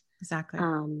things. Exactly.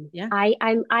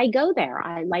 I go there.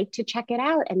 I like to check it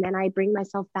out, and then I bring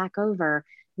myself back over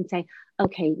and say,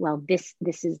 okay, well, this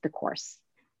is the course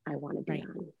I want to be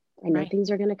on. I know things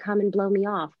are going to come and blow me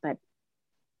off, but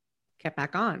get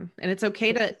back on. And it's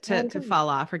okay to fall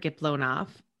off or get blown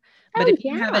off. But if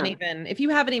you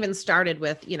haven't even started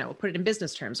with, put it in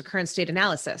business terms, a current state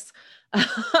analysis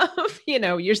of,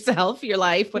 yourself, your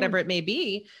life, whatever it may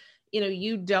be,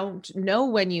 you don't know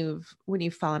when you've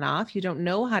fallen off. You don't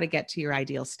know how to get to your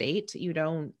ideal state. You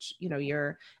don't,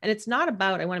 and it's not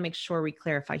about, I want to make sure we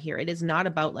clarify here. It is not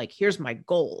about like, here's my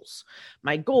goals.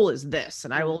 My goal is this,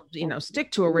 and I will,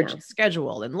 stick to a rigid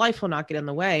schedule, and life will not get in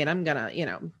the way. And I'm going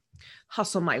to,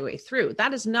 hustle my way through.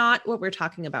 That is not what we're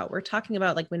talking about. We're talking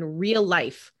about like when real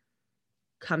life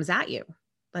comes at you,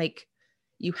 like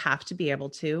you have to be able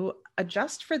to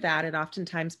adjust for that. And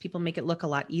oftentimes people make it look a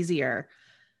lot easier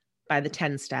by the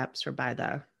 10 steps or by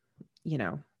the,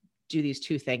 do these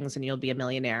 2 things and you'll be a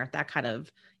millionaire, that kind of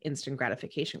instant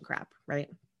gratification crap. Right.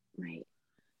 Right.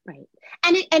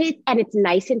 And it's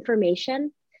nice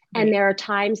information. And there are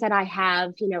times that I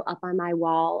have, up on my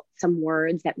wall, some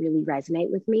words that really resonate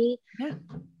with me. Yeah.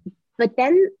 But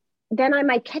then I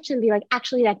might catch them and be like,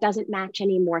 actually, that doesn't match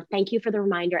anymore. Thank you for the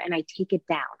reminder. And I take it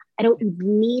down. I don't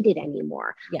need it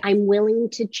anymore. Yeah. I'm willing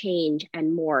to change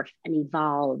and morph and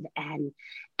evolve.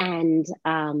 And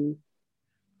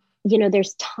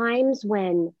there's times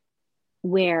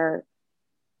where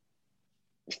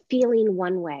feeling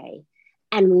one way,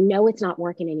 and we know it's not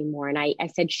working anymore. And I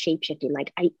said shape shifting,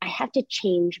 like I have to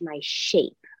change my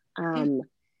shape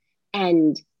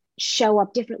and show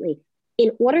up differently.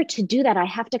 In order to do that, I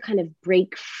have to kind of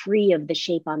break free of the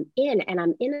shape I'm in. And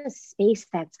I'm in a space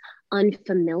that's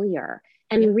unfamiliar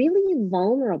and really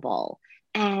vulnerable.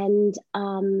 And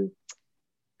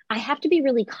I have to be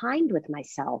really kind with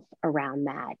myself around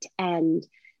that and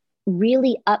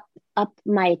really up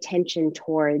my attention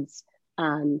towards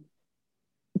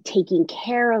taking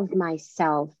care of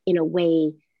myself in a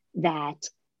way that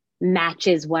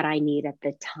matches what I need at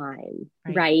the time,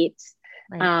 right?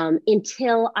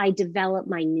 Until I develop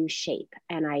my new shape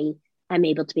and I'm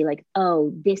able to be like,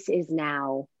 oh, this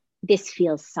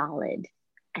feels solid.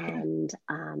 And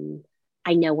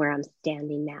I know where I'm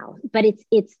standing now. But it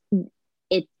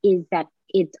is that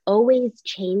it's always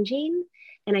changing.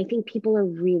 And I think people are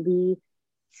really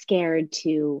scared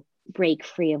to break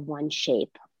free of one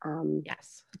shape.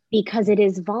 Because it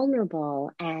is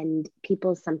vulnerable, and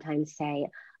people sometimes say,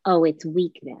 oh, it's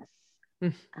weakness.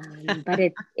 But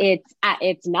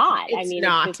it's not.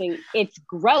 It's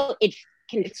growth. It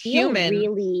can feel human.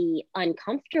 Really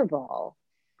uncomfortable.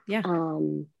 Yeah.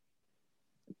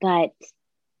 But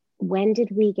when did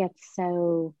we get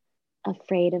so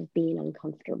afraid of being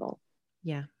uncomfortable?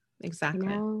 Yeah, exactly.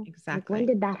 Exactly. Like, when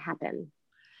did that happen?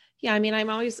 Yeah. I mean, I'm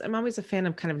always a fan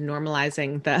of kind of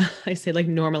normalizing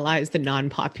normalize the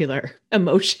non-popular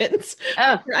emotions.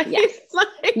 Oh, right? Yes.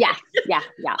 Yeah.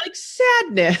 Like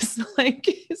sadness. Like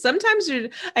sometimes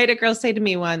I had a girl say to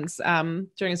me once,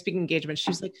 during a speaking engagement,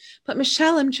 she's like, but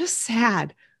Michelle, I'm just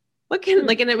sad. What can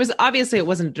and it was obviously it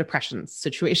wasn't a depression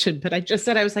situation, but I just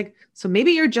said, I was like, so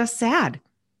maybe you're just sad.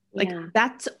 Like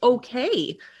that's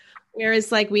okay.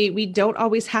 Whereas like we don't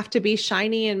always have to be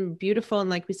shiny and beautiful. And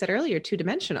like we said earlier,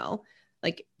 2-dimensional,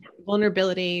 like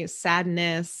vulnerability,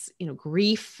 sadness,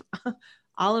 grief,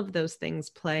 all of those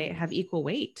things have equal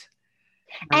weight.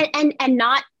 And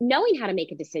not knowing how to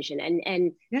make a decision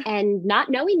and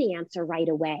not knowing the answer right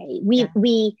away.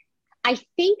 I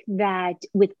think that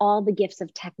with all the gifts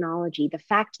of technology, the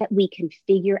fact that we can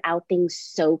figure out things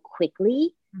so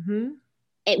quickly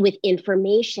with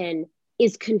information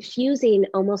is confusing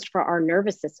almost for our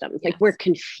nervous systems. Like we're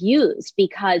confused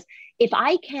because if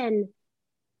I can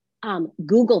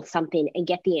Google something and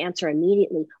get the answer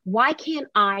immediately, why can't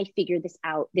I figure this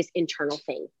out, this internal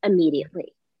thing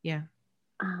immediately? Yeah.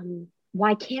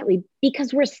 Why can't we?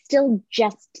 Because we're still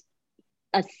just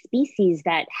a species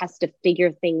that has to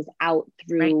figure things out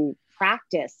through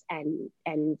practice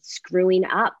and screwing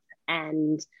up.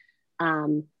 And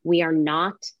we are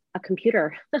not a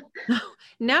computer.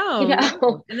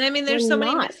 No. And I mean, there's so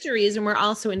many mysteries, and we're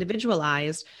also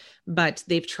individualized, but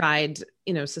they've tried,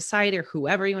 society or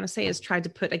whoever you want to say has tried to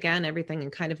put, again, everything in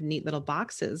kind of neat little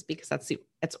boxes because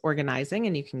it's organizing,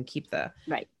 and you can keep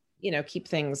keep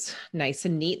things nice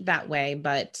and neat that way,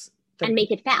 but and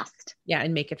make it fast. Yeah.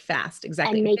 And make it fast.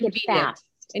 Exactly. And make it fast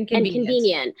and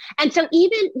convenient. And so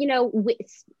even,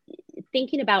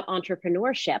 thinking about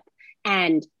entrepreneurship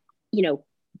and,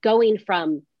 going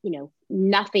from,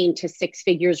 nothing to six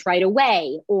figures right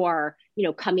away, or,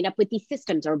 coming up with these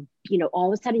systems, or,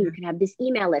 all of a sudden you can have this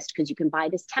email list because you can buy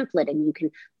this template and you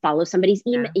can follow somebody's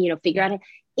email, figure out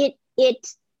it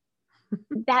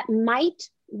that might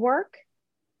work,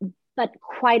 but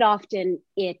quite often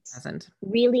it doesn't.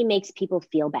 Really makes people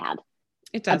feel bad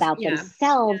about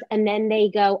themselves. Yeah. And then they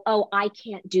go, oh, I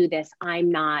can't do this.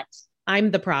 I'm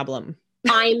the problem.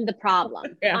 I'm the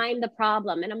problem. I'm the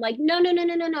problem. And I'm like,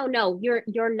 no.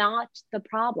 You're not the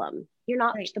problem. You're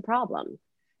not the problem.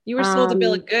 You were sold a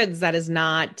bill of goods that is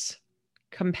not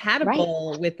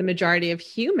compatible with the majority of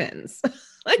humans.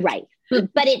 Right.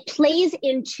 But it plays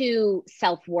into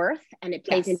self-worth, and it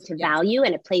plays into value,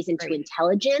 and it plays into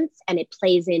intelligence, and it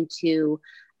plays into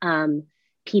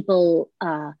people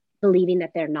believing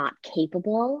that they're not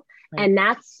capable. Right.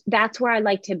 And that's where I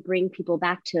like to bring people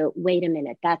back to, wait a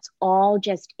minute, that's all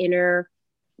just inner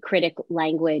critic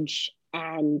language.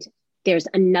 And there's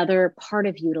another part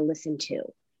of you to listen to.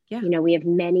 Yeah. We have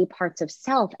many parts of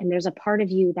self, and there's a part of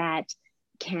you that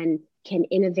can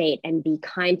innovate and be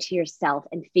kind to yourself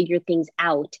and figure things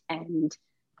out and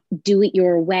do it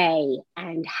your way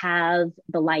and have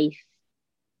the life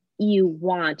you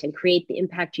want and create the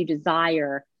impact you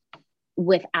desire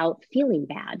without feeling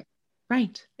bad.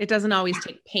 Right. It doesn't always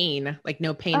take pain, like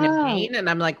no pain and pain. And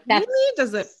I'm like, really?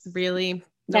 Does it really?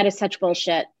 That is such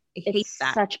bullshit. It's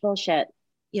such bullshit.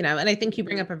 And I think you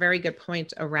bring up a very good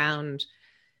point around,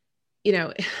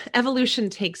 evolution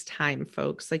takes time,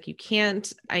 folks. Like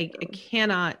I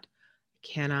cannot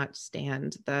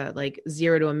stand the like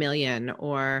 0 to 1,000,000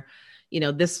 or,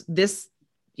 this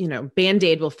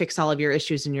Band-Aid will fix all of your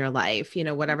issues in your life,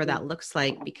 whatever that looks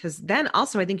like, because then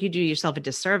also I think you do yourself a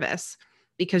disservice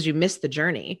because you miss the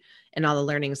journey and all the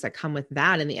learnings that come with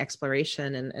that and the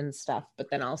exploration and stuff. But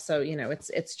then also,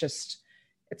 it's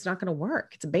not going to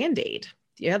work. It's a Band-Aid.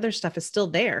 The other stuff is still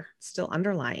there. It's still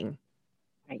underlying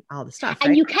all the stuff.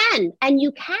 And you can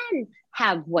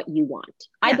have what you want. Yes.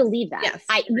 I believe that. Yes.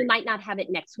 You might not have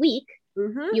it next week.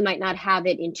 Mm-hmm. You might not have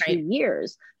it in 2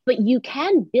 years, but you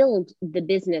can build the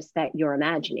business that you're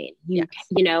imagining,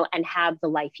 and have the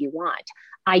life you want.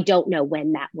 I don't know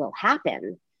when that will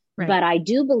happen. Right. But I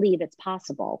do believe it's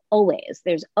possible. Always.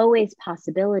 There's always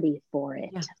possibility for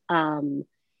it. Yeah.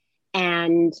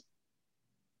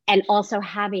 And also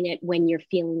having it when you're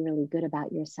feeling really good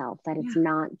about yourself, that it's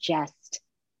not just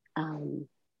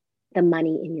the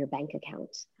money in your bank account.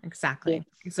 Exactly.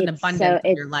 It's an abundance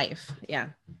in your life. Yeah.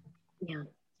 Yeah.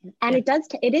 And it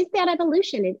is that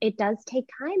evolution. It does take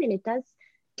time, and it does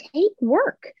take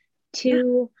work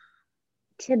to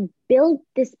build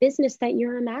this business that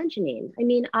you're imagining. I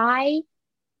mean, my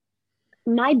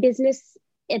business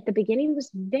at the beginning was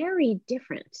very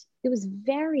different. It was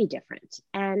very different.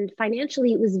 And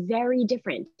financially, it was very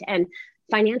different. And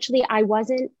financially, I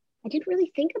didn't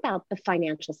really think about the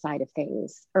financial side of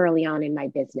things early on in my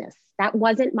business. That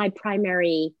wasn't my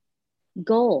primary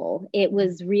goal. It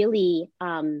was really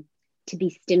to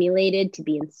be stimulated, to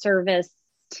be in service,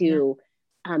 to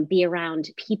be around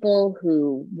people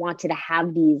who wanted to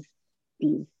have these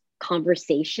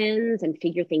conversations and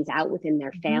figure things out within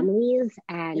their families.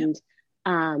 And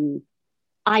I'm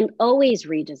always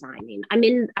redesigning. I'm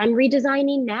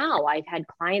redesigning now. I've had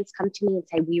clients come to me and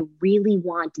say, we really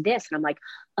want this. And I'm like,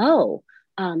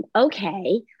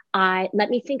 okay. Let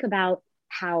me think about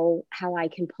how I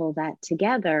can pull that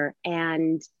together.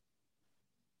 And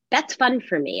that's fun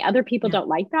for me. Other people don't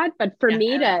like that, but for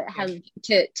me to have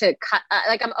to cut,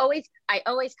 like I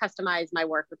always customize my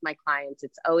work with my clients.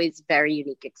 It's always very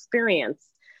unique experience.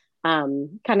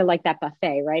 Kind of like that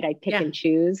buffet, right? I pick and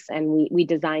choose, and we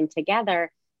design together.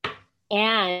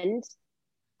 And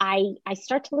I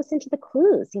start to listen to the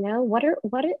clues,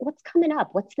 what's coming up?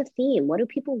 What's the theme? What do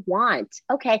people want?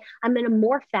 Okay, I'm going to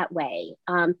morph that way.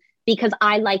 Because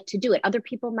I like to do it. Other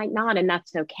people might not, and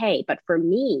that's okay. But for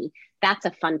me, that's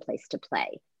a fun place to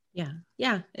play. Yeah.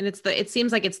 Yeah. And it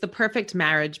seems like it's the perfect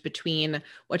marriage between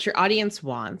what your audience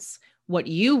wants, what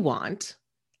you want,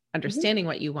 understanding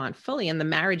what you want fully. And the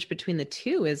marriage between the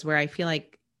two is where I feel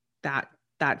like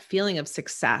that feeling of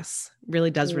success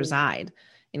really does reside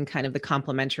in kind of the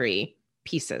complementary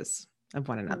pieces of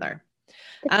one another.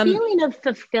 The feeling of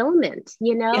fulfillment,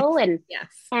 yes,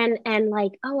 and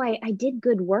like, oh, I did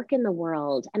good work in the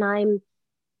world, and I'm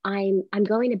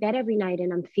going to bed every night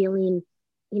and I'm feeling,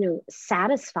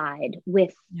 satisfied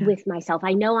with myself.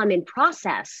 I know I'm in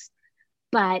process,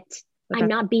 but I'm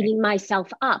not beating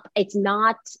myself up. It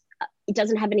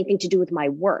doesn't have anything to do with my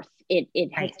worth.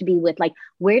 It has to be with like,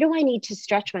 where do I need to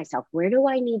stretch myself? Where do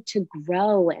I need to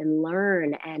grow and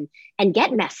learn and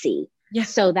get messy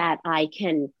so that I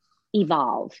can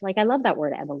evolve? Like, I love that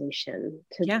word evolution.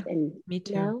 Me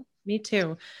too. Me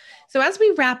too. So as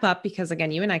we wrap up, because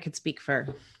again, you and I could speak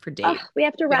for days. We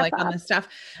have to wrap up on this stuff.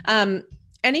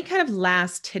 Any kind of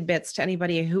last tidbits to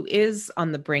anybody who is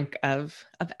on the brink of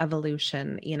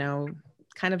evolution,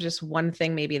 kind of just one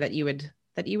thing maybe that you would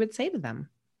say to them?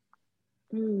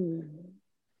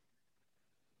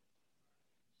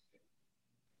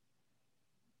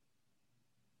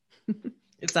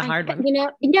 It's a hard one.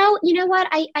 You know what?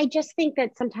 I just think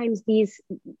that sometimes these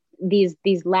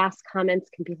last comments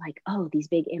can be like, oh, these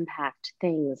big impact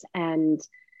things. And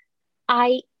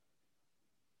I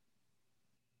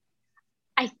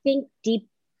think deep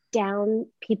down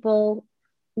people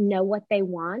know what they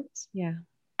want. Yeah.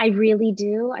 I really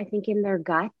do. I think in their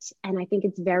gut, and I think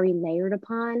it's very layered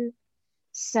upon.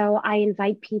 So I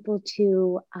invite people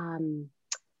to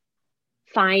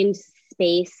find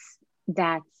space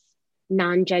that's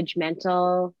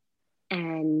non-judgmental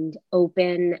and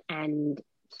open and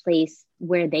place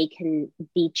where they can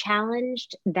be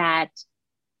challenged, that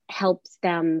helps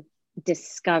them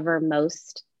discover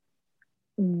most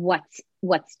what's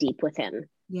deep within.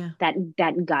 That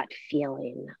gut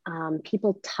feeling.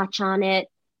 People touch on it.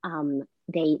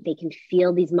 They can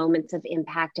feel these moments of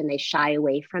impact and they shy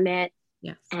away from it.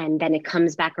 Yes. And then it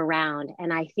comes back around.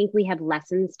 And I think we have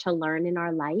lessons to learn in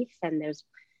our life, and there's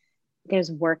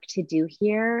work to do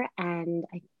here. And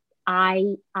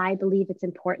I believe it's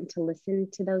important to listen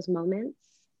to those moments.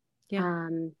 Yeah.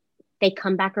 They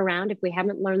come back around. If we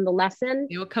haven't learned the lesson,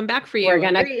 it will come back for you.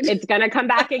 It's gonna come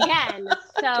back again.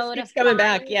 So it keeps coming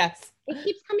back. Yes. It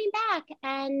keeps coming back.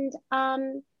 And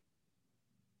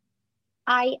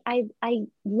I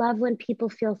love when people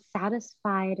feel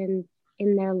satisfied and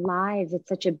in their lives. It's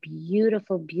such a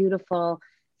beautiful, beautiful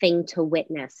thing to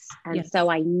witness. And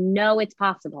so I know it's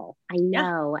possible. I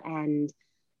know, and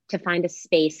to find a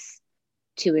space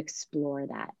to explore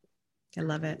that. I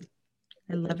love it.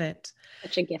 I love it.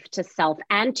 Such a gift to self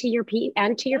and to your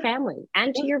and to your family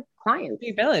and to your clients.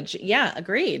 Your village. Yeah.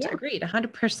 Agreed.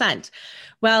 100%.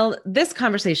 Well, this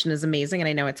conversation is amazing. And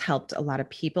I know it's helped a lot of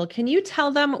people. Can you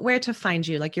tell them where to find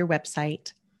you, like your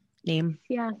website name?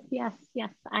 Yes.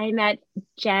 I'm at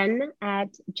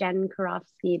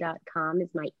jenkarofsky.com is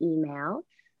my email.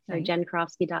 So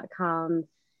jenkarofsky.com,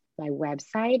 my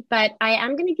website, but I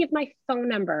am going to give my phone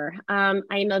number. I'm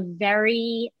a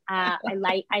very, I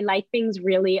like things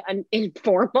really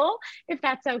informal, if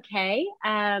that's okay.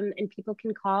 And people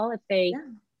can call if they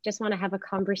just want to have a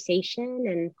conversation,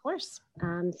 and of course,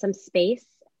 some space,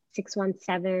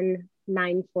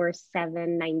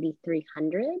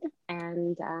 617-947-9300.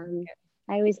 And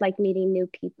I always like meeting new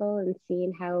people and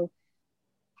seeing how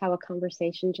a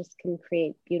conversation just can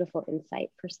create beautiful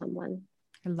insight for someone.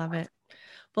 I love it.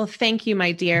 Well, thank you,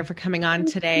 my dear, for coming on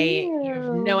today. You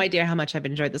have no idea how much I've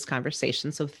enjoyed this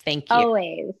conversation. So thank you.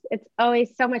 Always. It's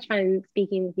always so much fun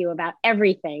speaking with you about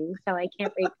everything. So I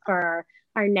can't wait for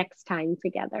our next time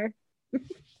together.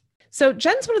 So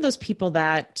Jen's one of those people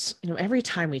that, every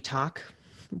time we talk,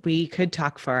 we could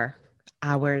talk for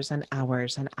hours and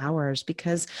hours and hours,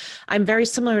 because I'm very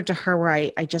similar to her,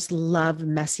 where I just love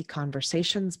messy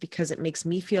conversations because it makes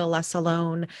me feel less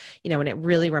alone, and it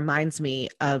really reminds me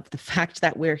of the fact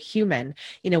that we're human,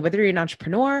 whether you're an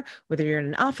entrepreneur, whether you're in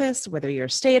an office, whether you're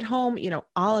stay at home,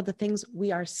 all of the things,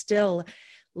 we are still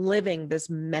living this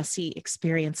messy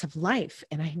experience of life.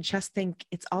 And I just think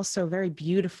it's also very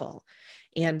beautiful.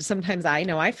 And sometimes I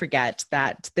know I forget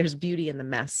that there's beauty in the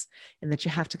mess, and that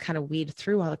you have to kind of weed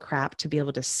through all the crap to be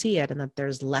able to see it, and that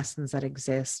there's lessons that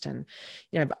exist. And,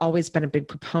 I've always been a big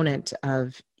proponent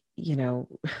of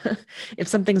if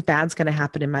something's bad's going to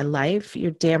happen in my life,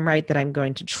 you're damn right that I'm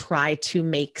going to try to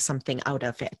make something out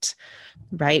of it,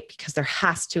 right? Because there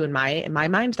has to, in my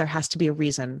mind, there has to be a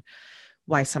reason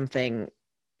why something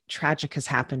tragic has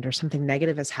happened or something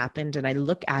negative has happened. And I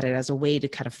look at it as a way to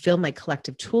kind of fill my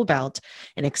collective tool belt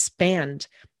and expand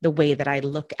the way that I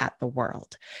look at the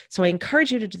world. So I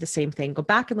encourage you to do the same thing. Go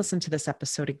back and listen to this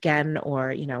episode again,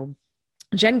 or,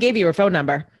 Jen gave you her phone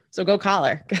number. So go call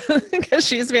her because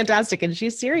she's fantastic. And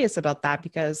she's serious about that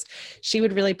because she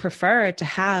would really prefer to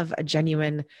have a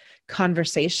genuine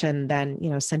conversation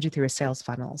than, send you through a sales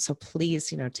funnel. So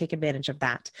please, take advantage of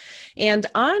that. And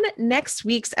on next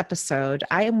week's episode,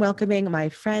 I am welcoming my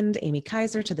friend, Amy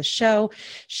Kaiser, to the show.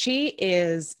 She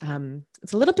is,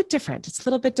 it's a little bit different. It's a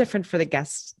little bit different for the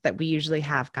guests that we usually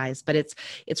have, guys, but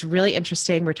it's really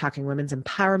interesting. We're talking women's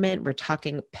empowerment. We're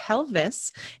talking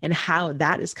pelvis and how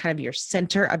that is kind of your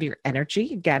center of your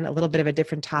energy. Again, a little bit of a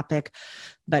different topic,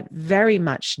 but very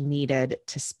much needed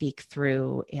to speak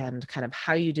through, and kind of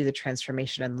how you do the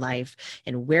transformation in life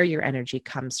and where your energy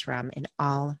comes from, and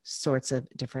all sorts of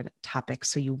different topics.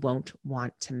 So you won't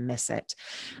want to miss it.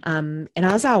 And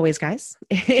as always, guys,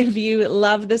 if you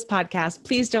love this podcast,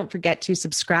 please don't forget to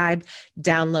subscribe,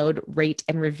 download, rate,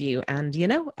 and review. And,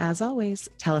 as always,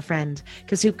 tell a friend,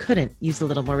 because who couldn't use a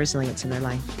little more resilience in their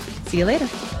life? See you later.